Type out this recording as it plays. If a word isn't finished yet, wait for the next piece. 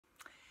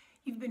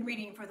You've been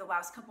reading for the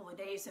last couple of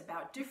days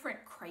about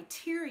different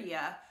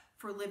criteria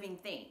for living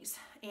things.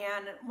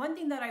 And one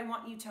thing that I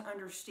want you to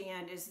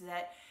understand is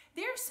that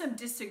there's some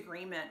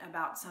disagreement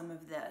about some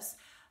of this.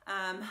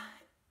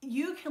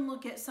 You can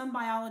look at some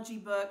biology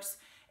books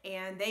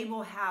and they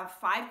will have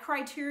 5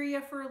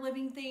 criteria for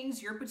living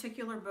things. Your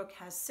particular book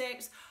has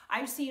 6.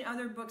 I've seen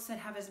other books that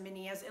have as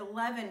many as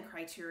 11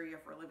 criteria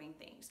for living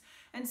things.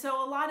 And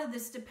so a lot of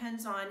this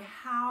depends on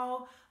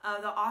how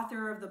the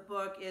author of the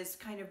book is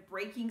kind of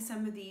breaking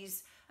some of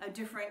these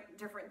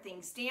different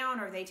things down.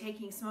 Are they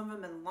taking some of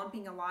them and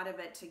lumping a lot of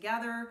it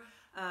together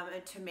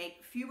to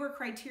make fewer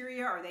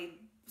criteria? Are they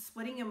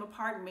splitting them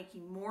apart and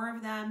making more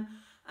of them?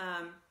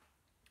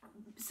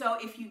 So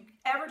if you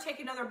ever take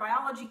another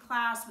biology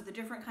class with a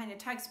different kind of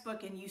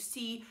textbook and you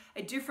see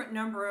a different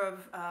number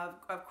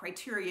of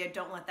criteria,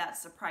 don't let that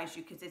surprise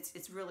you, because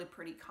it's really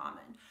pretty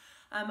common.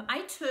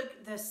 I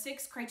took the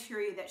 6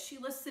 criteria that she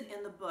listed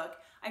in the book.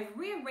 I've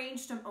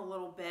rearranged them a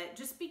little bit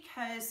just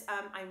because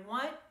I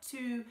want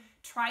to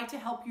try to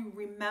help you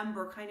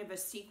remember kind of a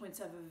sequence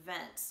of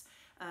events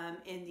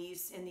in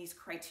these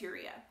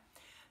criteria.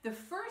 The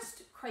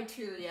first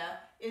criteria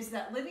is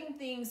that living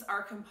things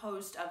are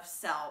composed of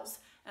cells.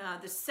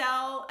 The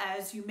cell,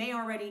 as you may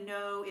already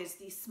know, is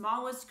the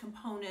smallest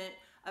component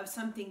of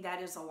something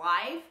that is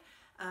alive.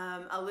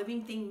 A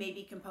living thing may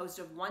be composed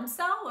of one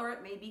cell, or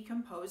it may be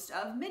composed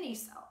of many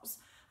cells.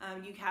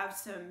 You have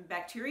some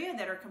bacteria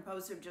that are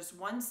composed of just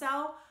one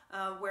cell,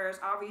 whereas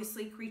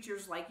obviously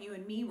creatures like you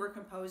and me were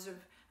composed of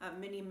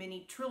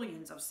many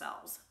trillions of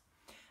cells.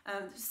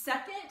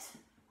 Second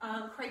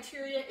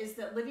criteria is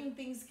that living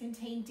things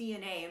contain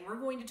DNA, and we're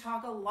going to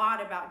talk a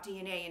lot about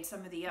DNA in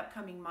some of the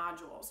upcoming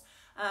modules.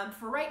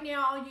 For right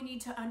now, all you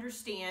need to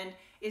understand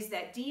is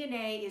that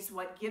DNA is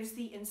what gives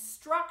the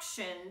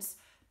instructions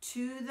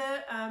to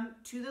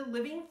the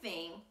living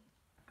thing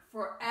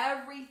for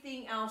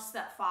everything else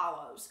that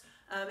follows.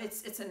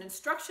 It's an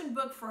instruction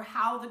book for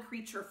how the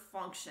creature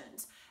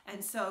functions.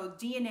 And so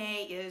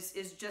DNA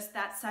is just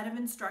that set of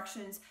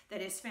instructions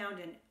that is found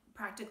in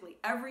practically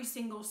every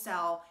single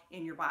cell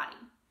in your body.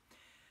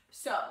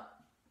 So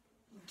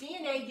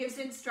DNA gives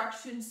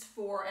instructions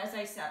for, as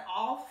I said,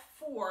 all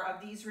 4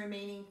 of these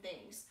remaining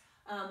things.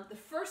 The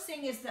first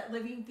thing is that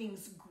living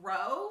things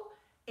grow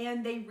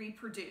and they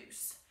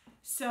reproduce.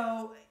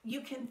 So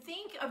you can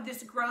think of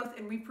this growth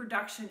and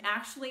reproduction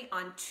actually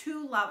on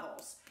 2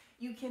 levels.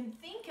 You can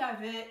think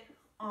of it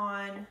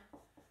on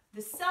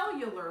the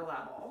cellular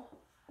level,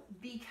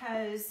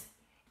 because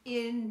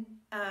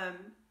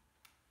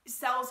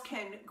cells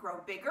can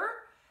grow bigger,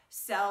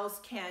 cells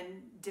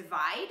can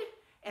divide,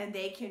 and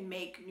they can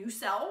make new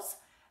cells.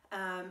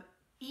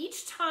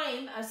 Each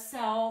time a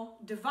cell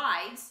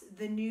divides,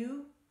 the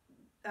new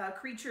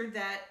creature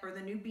or the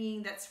new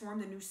being that's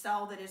formed, the new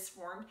cell that is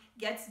formed,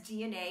 gets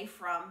DNA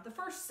from the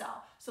first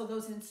cell. So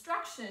those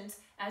instructions,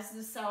 as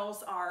the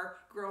cells are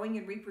growing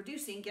and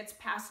reproducing, gets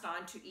passed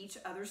on to each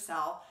other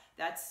cell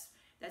that's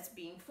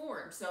being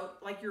formed. So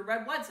like your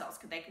red blood cells,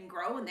 they can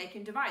grow and they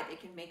can divide, they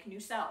can make new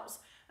cells.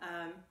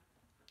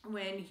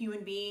 When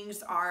human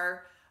beings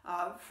are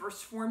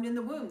first formed in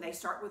the womb, they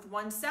start with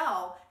one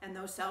cell, and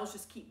those cells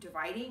just keep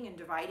dividing and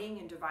dividing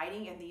and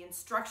dividing, and the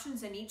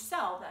instructions in each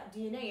cell, that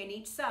DNA in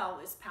each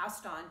cell, is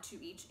passed on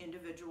to each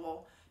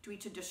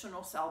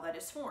additional cell that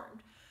is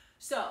formed.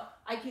 So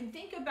I can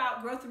think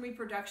about growth and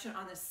reproduction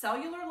on the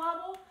cellular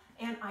level,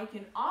 and I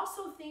can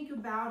also think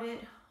about it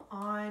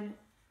on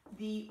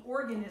the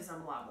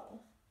organism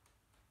level.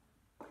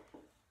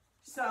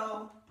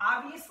 So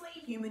obviously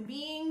human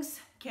beings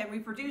can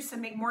reproduce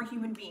and make more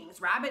human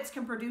beings. Rabbits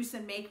can produce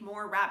and make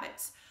more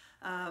rabbits.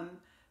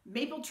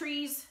 Maple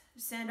trees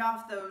send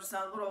off those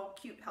little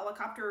cute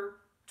helicopter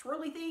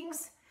twirly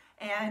things,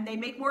 and they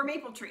make more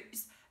maple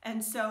trees.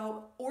 And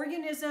so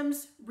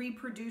organisms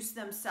reproduce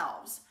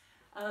themselves.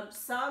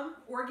 Some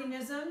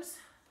organisms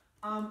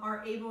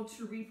are able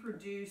to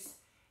reproduce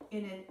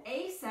in an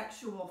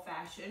asexual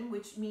fashion,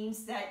 which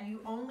means that you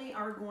only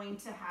are going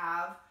to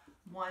have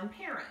one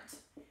parent.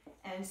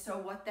 And so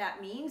what that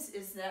means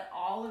is that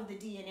all of the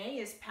DNA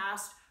is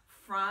passed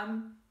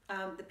from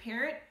the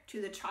parent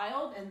to the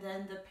child, and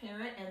then the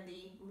parent and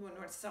we wouldn't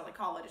necessarily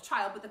call it a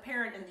child, but the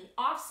parent and the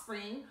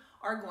offspring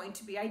are going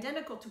to be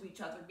identical to each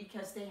other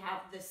because they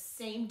have the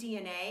same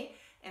DNA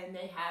and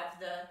they have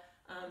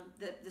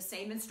the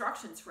same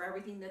instructions for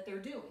everything that they're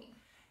doing.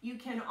 You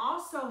can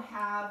also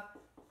have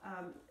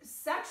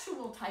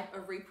sexual type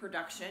of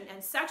reproduction,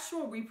 and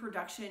sexual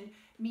reproduction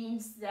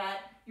means that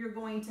you're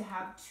going to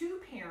have 2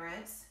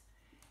 parents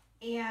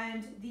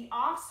and the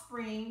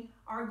offspring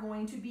are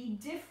going to be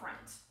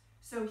different.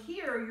 So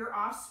here your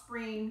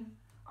offspring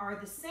are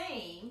the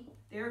same,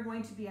 they're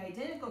going to be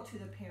identical to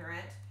the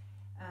parent,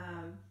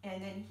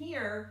 and then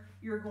here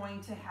you're going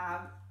to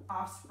have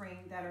offspring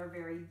that are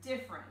very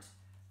different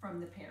from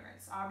the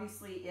parents.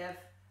 Obviously, if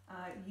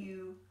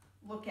you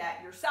look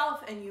at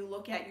yourself and you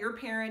look at your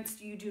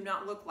parents, you do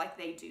not look like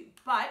they do,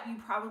 but you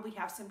probably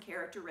have some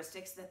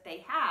characteristics that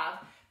they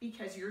have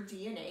because your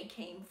DNA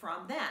came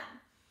from them.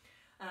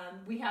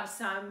 We have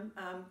some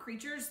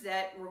creatures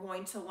that we're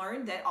going to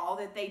learn that all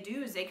that they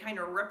do is they kind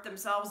of rip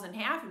themselves in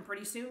half, and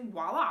pretty soon,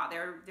 voila,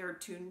 they're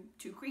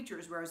two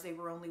creatures, whereas they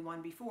were only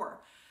one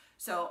before.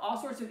 So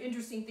all sorts of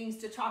interesting things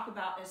to talk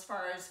about as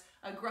far as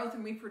growth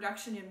and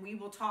reproduction, and we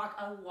will talk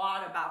a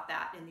lot about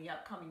that in the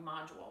upcoming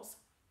modules.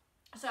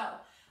 So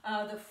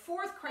the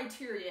fourth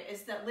criteria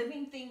is that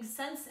living things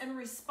sense and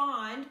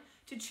respond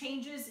to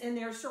changes in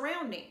their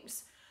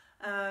surroundings.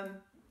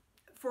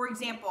 For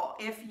example,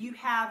 if you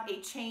have a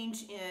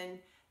change in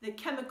the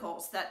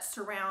chemicals that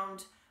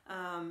surround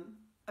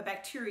a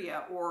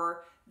bacteria,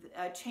 or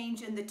a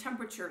change in the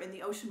temperature in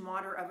the ocean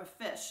water of a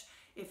fish,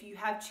 if you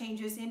have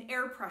changes in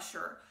air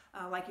pressure,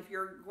 like if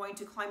you're going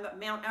to climb up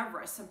Mount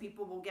Everest, some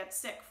people will get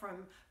sick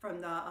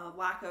from the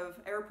lack of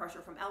air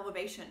pressure, from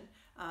elevation.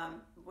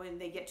 When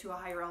they get to a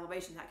higher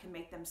elevation, that can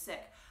make them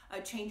sick.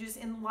 Changes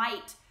in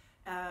light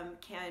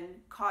can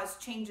cause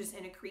changes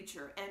in a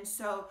creature. And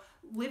so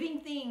living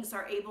things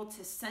are able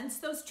to sense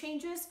those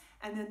changes,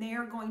 and then they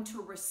are going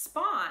to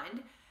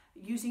respond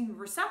using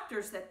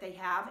receptors that they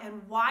have.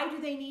 And why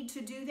do they need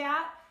to do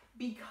that?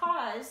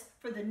 Because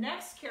for the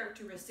next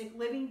characteristic,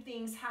 living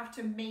things have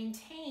to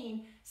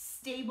maintain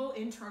stable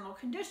internal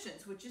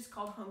conditions, which is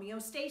called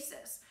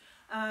homeostasis.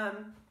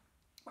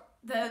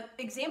 The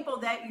example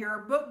that your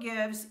book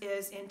gives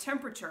is in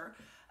temperature.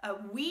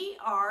 We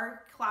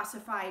are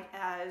classified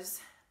as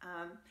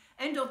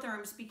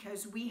endotherms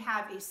because we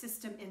have a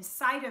system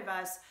inside of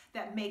us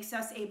that makes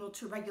us able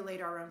to regulate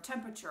our own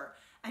temperature.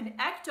 An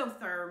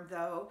ectotherm,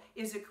 though,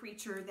 is a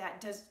creature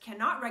that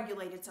cannot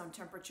regulate its own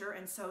temperature,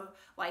 and so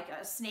like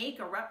a snake,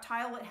 a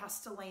reptile, it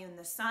has to lay in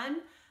the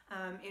sun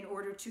in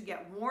order to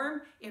get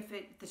warm. If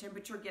the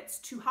temperature gets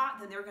too hot,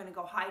 then they're going to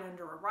go hide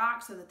under a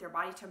rock so that their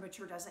body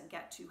temperature doesn't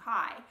get too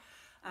high.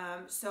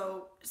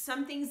 So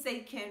some things they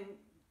can,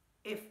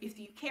 if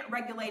you can't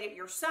regulate it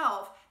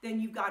yourself, then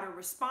you've got to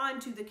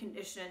respond to the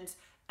conditions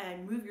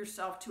and move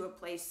yourself to a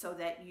place so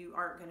that you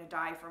aren't going to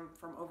die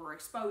from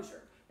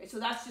overexposure. Okay, so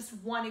that's just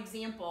one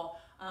example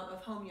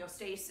of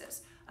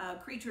homeostasis.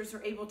 Creatures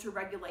are able to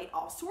regulate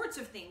all sorts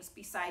of things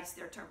besides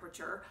their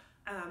temperature.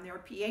 There are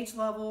pH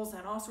levels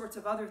and all sorts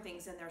of other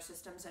things in their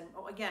systems. And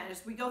again,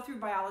 as we go through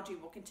biology,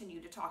 we'll continue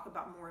to talk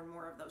about more and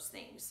more of those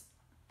things.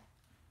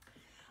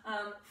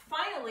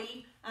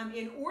 Finally,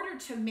 in order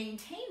to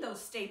maintain those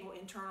stable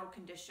internal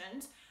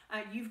conditions,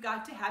 you've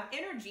got to have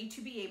energy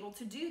to be able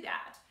to do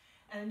that.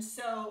 And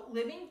so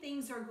living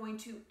things are going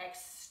to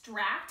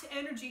extract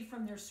energy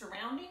from their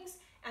surroundings,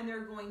 and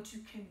they're going to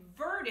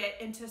convert it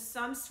into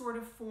some sort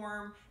of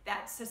form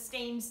that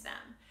sustains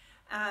them.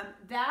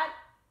 That,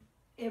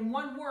 in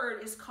one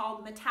word, is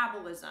called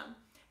metabolism.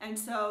 And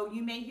so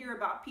you may hear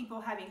about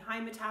people having high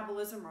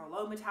metabolism or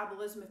low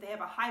metabolism. If they have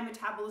a high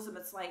metabolism,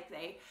 it's like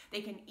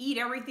they can eat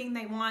everything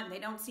they want and they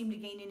don't seem to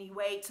gain any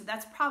weight. So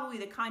that's probably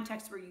the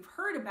context where you've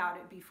heard about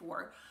it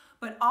before.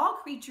 But all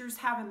creatures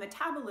have a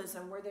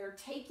metabolism where they're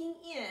taking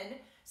in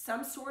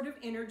some sort of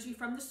energy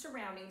from the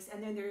surroundings,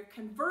 and then they're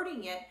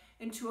converting it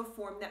into a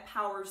form that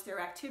powers their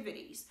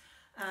activities.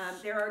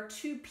 There are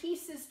two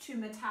pieces to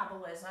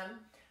metabolism.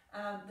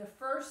 The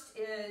first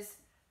is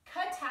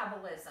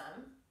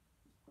catabolism.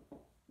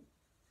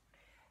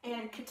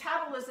 And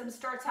catabolism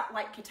starts out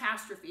like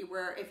catastrophe,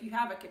 where if you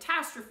have a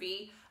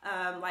catastrophe,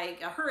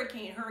 like a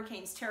hurricane,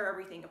 hurricanes tear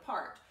everything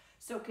apart.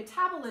 So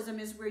catabolism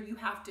is where you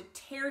have to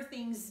tear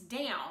things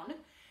down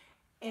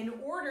in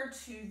order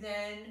to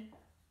then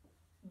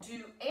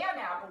do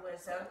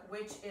anabolism,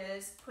 which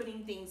is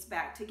putting things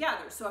back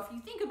together. So if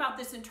you think about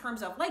this in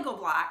terms of Lego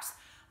blocks,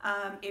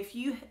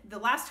 the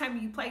last time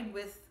you played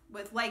with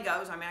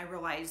Legos, I mean, I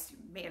realize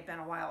it may have been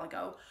a while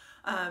ago,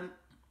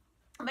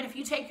 but if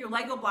you take your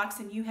Lego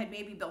blocks and you had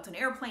maybe built an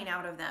airplane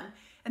out of them,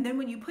 and then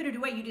when you put it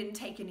away, you didn't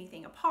take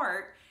anything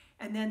apart,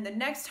 and then the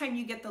next time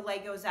you get the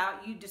Legos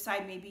out, you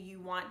decide maybe you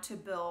want to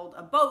build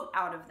a boat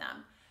out of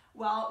them.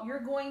 Well, you're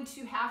going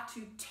to have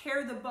to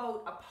tear the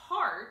boat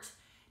apart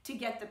to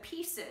get the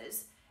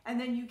pieces, and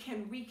then you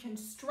can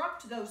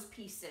reconstruct those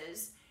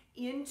pieces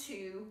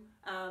into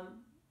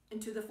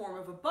the form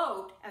of a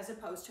boat as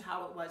opposed to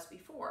how it was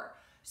before.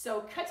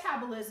 So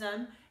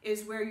catabolism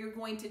is where you're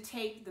going to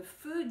take the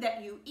food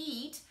that you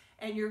eat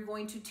and you're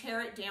going to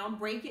tear it down,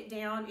 break it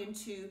down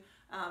into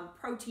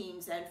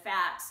proteins and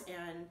fats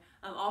and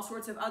all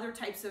sorts of other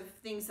types of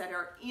things that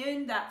are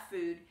in that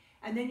food,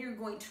 and then you're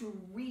going to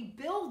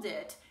rebuild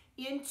it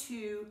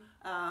into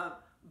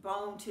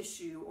bone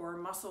tissue or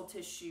muscle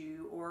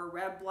tissue or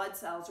red blood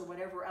cells or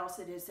whatever else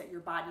it is that your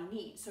body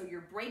needs. So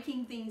you're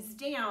breaking things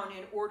down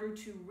in order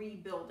to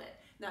rebuild it.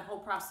 And that whole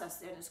process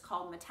then is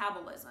called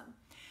metabolism.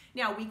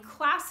 Now, we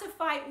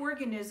classify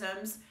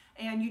organisms,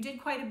 and you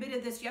did quite a bit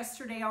of this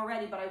yesterday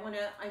already, but I want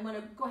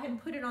to go ahead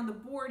and put it on the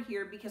board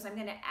here because I'm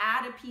going to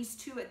add a piece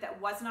to it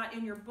that was not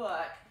in your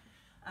book.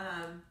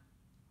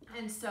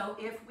 And so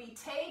if we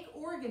take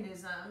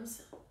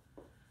organisms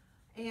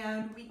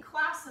and we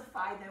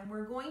classify them,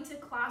 we're going to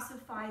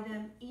classify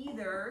them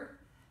either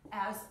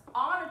as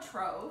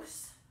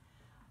autotrophs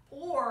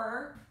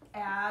or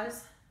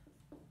as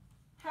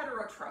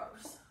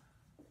heterotrophs.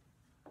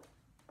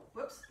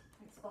 whoops,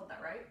 I spelled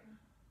that right.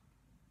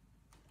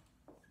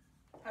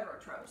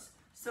 Heterotrophs.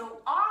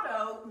 So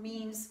auto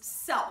means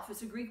self.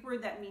 It's a Greek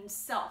word that means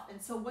self.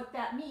 And so what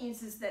that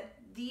means is that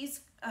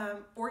these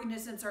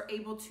organisms are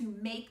able to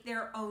make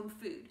their own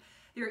food.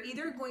 They're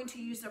either going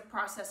to use a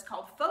process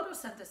called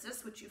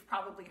photosynthesis, which you've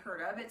probably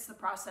heard of. It's the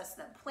process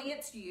that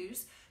plants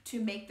use to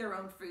make their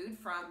own food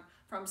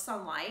from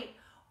sunlight.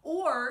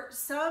 Or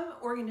some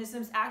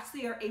organisms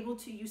actually are able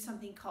to use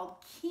something called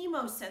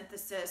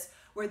chemosynthesis,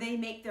 where they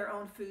make their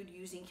own food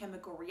using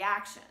chemical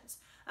reactions.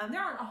 There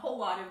aren't a whole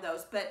lot of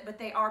those, but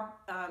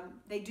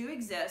they do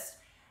exist.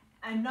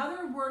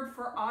 Another word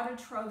for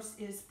autotrophs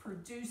is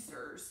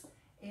producers.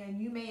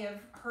 And you may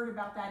have heard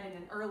about that in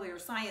an earlier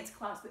science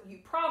class, but you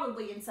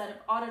probably, instead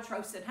of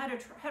autotrophs and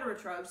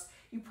heterotrophs,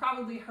 you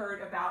probably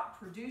heard about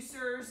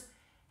producers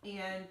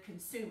and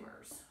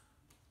consumers.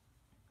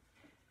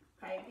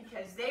 Okay,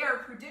 because they are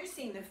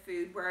producing the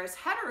food, whereas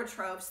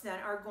heterotrophs then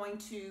are going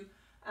to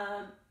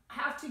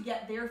have to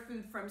get their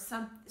food from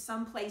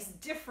some place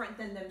different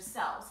than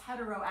themselves.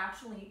 Hetero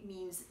actually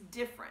means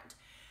different.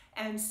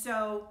 And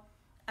so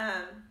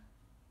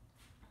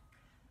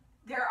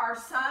there are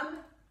some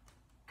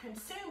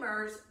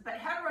consumers, but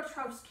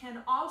heterotrophs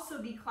can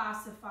also be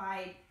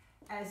classified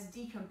as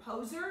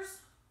decomposers.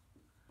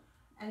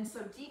 And so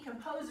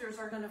decomposers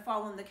are going to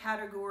fall in the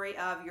category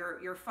of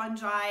your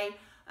fungi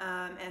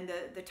and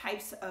the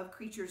types of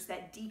creatures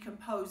that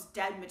decompose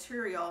dead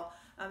material,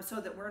 so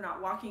that we're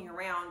not walking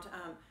around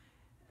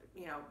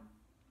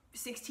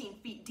 16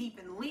 feet deep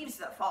in leaves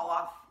that fall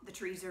off the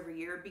trees every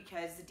year,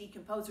 because the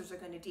decomposers are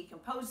going to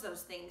decompose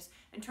those things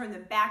and turn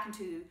them back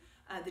into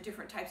the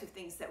different types of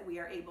things that we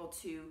are able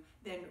to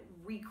then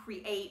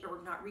recreate,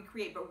 or not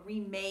recreate, but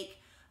remake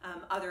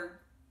other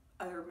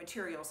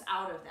materials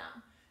out of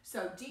them.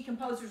 So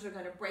decomposers are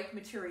going to break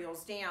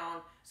materials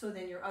down, so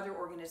then your other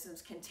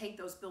organisms can take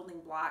those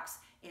building blocks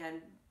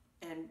and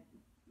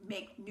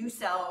make new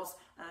cells,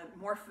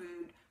 more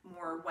food,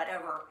 more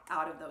whatever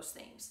out of those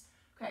things.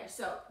 Okay,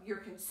 so your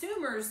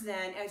consumers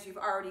then, as you've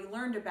already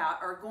learned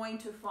about, are going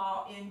to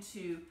fall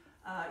into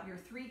your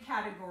three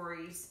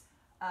categories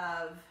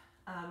of,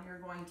 you're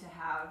going to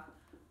have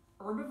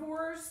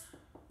herbivores,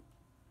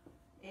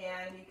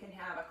 and you can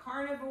have a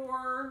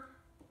carnivore,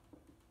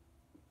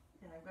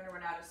 and I'm going to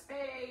run out of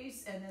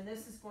space, and then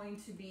this is going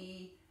to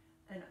be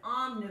an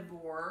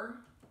omnivore.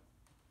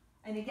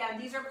 And again,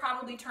 these are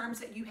probably terms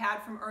that you had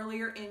from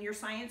earlier in your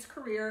science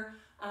career.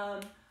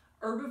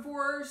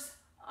 Herbivores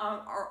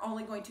are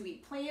only going to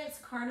eat plants.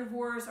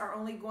 Carnivores are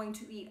only going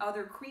to eat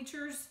other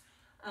creatures.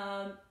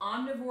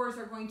 Omnivores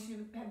are going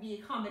to be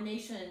a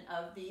combination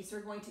of these.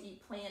 They're going to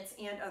eat plants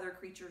and other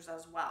creatures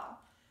as well.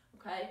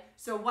 Okay,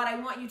 so what I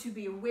want you to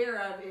be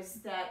aware of is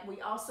that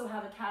we also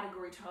have a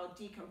category called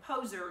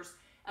decomposers,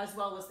 as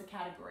well as the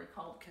category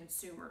called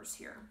consumers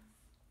here.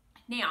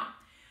 Now,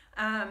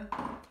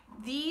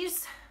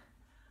 these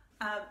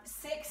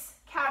 6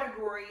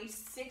 categories,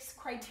 6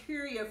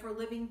 criteria for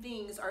living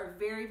things are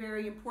very,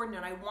 very important,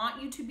 and I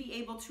want you to be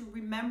able to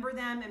remember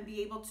them and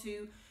be able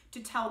to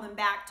tell them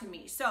back to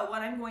me. So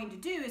what I'm going to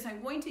do is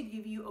I'm going to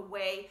give you a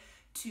way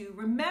to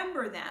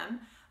remember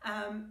them.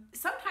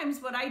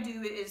 Sometimes what I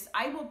do is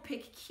I will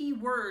pick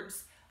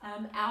keywords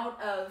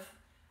out of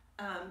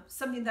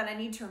something that I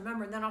need to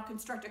remember, and then I'll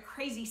construct a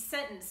crazy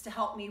sentence to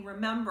help me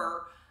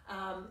remember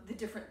the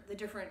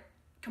different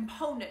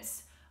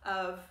components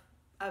of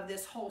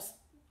this whole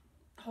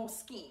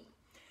scheme.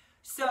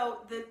 So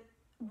the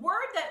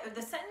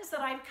sentence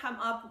that I've come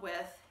up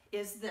with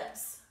is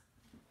this: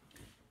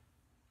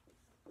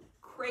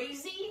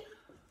 crazy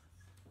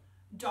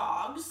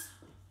dogs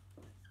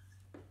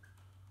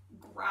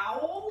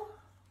growl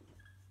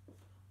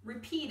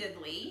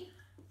repeatedly.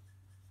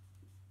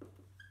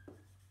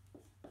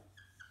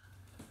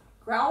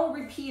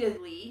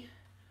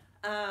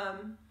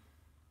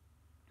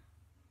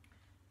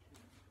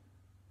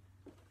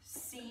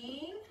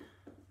 Seeing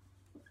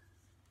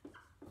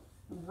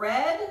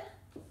red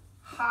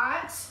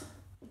hot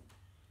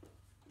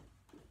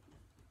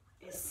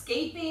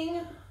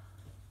escaping,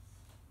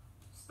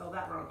 spell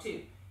that wrong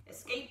too,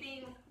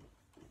 escaping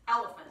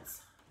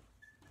elephants.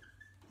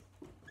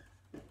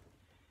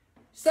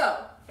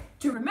 So,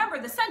 to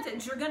remember the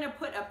sentence, you're going to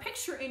put a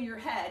picture in your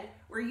head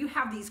where you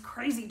have these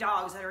crazy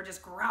dogs that are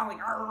just growling.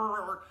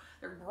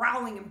 They're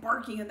growling and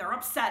barking, and they're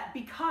upset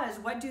because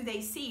what do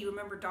they see?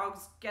 Remember,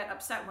 dogs get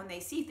upset when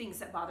they see things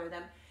that bother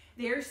them.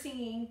 They're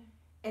seeing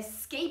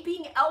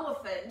escaping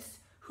elephants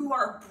who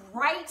are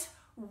bright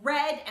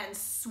red and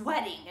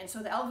sweating. And so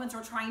the elephants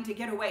are trying to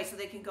get away so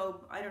they can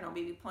go, I don't know,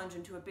 maybe plunge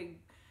into a big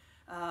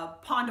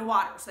pond of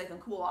water so they can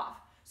cool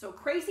off. So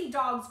crazy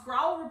dogs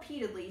growl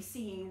repeatedly,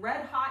 seeing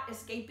red-hot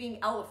escaping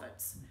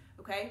elephants.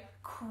 Okay,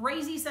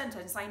 crazy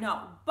sentence, I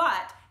know,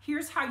 but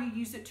here's how you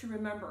use it to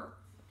remember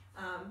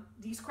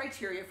these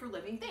criteria for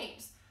living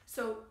things.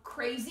 So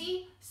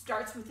crazy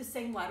starts with the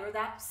same letter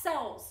that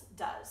cells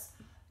does.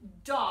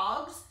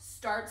 Dogs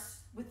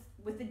starts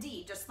with a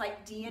D, just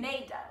like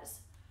DNA does.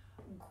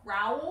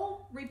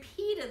 Growl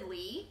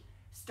repeatedly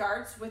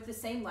starts with the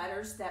same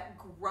letters that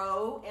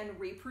grow and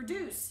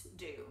reproduce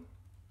do.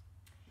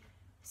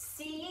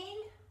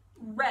 Seeing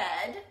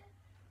red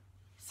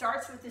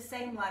starts with the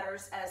same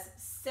letters as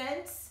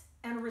sense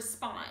and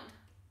respond.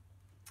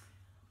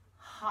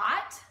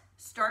 Hot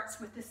starts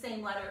with the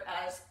same letter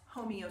as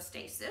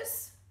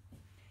homeostasis.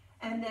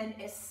 And then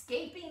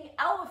escaping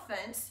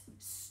elephant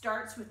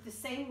starts with the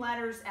same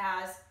letters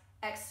as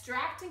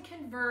extract and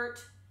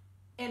convert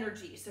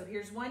energy. So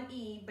here's one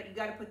E, but you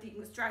got to put the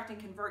extract and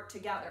convert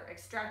together.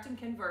 Extract and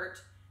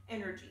convert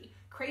energy.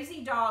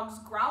 Crazy dogs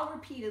growl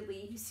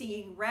repeatedly,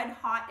 seeing red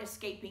hot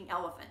escaping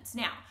elephants.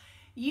 Now,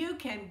 you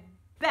can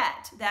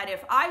bet that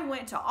if I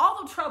went to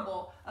all the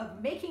trouble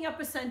of making up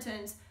a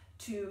sentence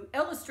to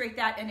illustrate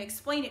that and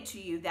explain it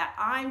to you, that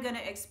I'm going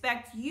to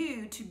expect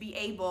you to be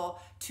able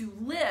to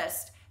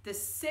list the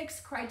 6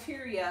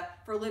 criteria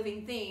for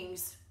living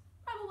things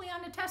probably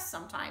on a test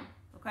sometime,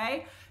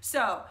 okay?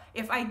 So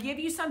if I give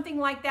you something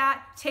like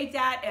that, take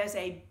that as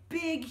a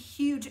big,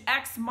 huge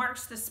X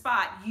marks the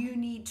spot. You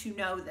need to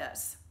know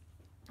this,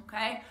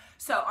 okay?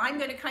 So I'm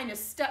gonna kind of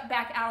step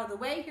back out of the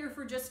way here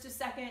for just a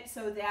second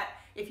so that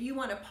if you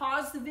wanna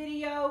pause the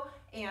video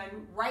and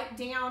write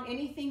down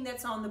anything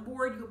that's on the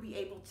board, you'll be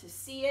able to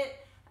see it.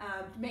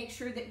 Make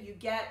sure that you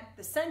get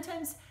the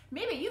sentence.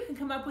 Maybe you can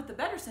come up with a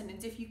better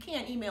sentence. If you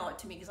can, email it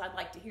to me because I'd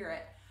like to hear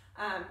it.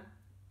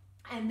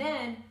 And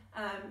then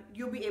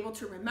you'll be able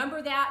to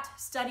remember that,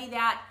 study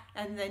that,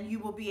 and then you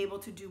will be able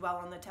to do well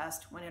on the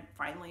test when it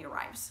finally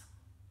arrives.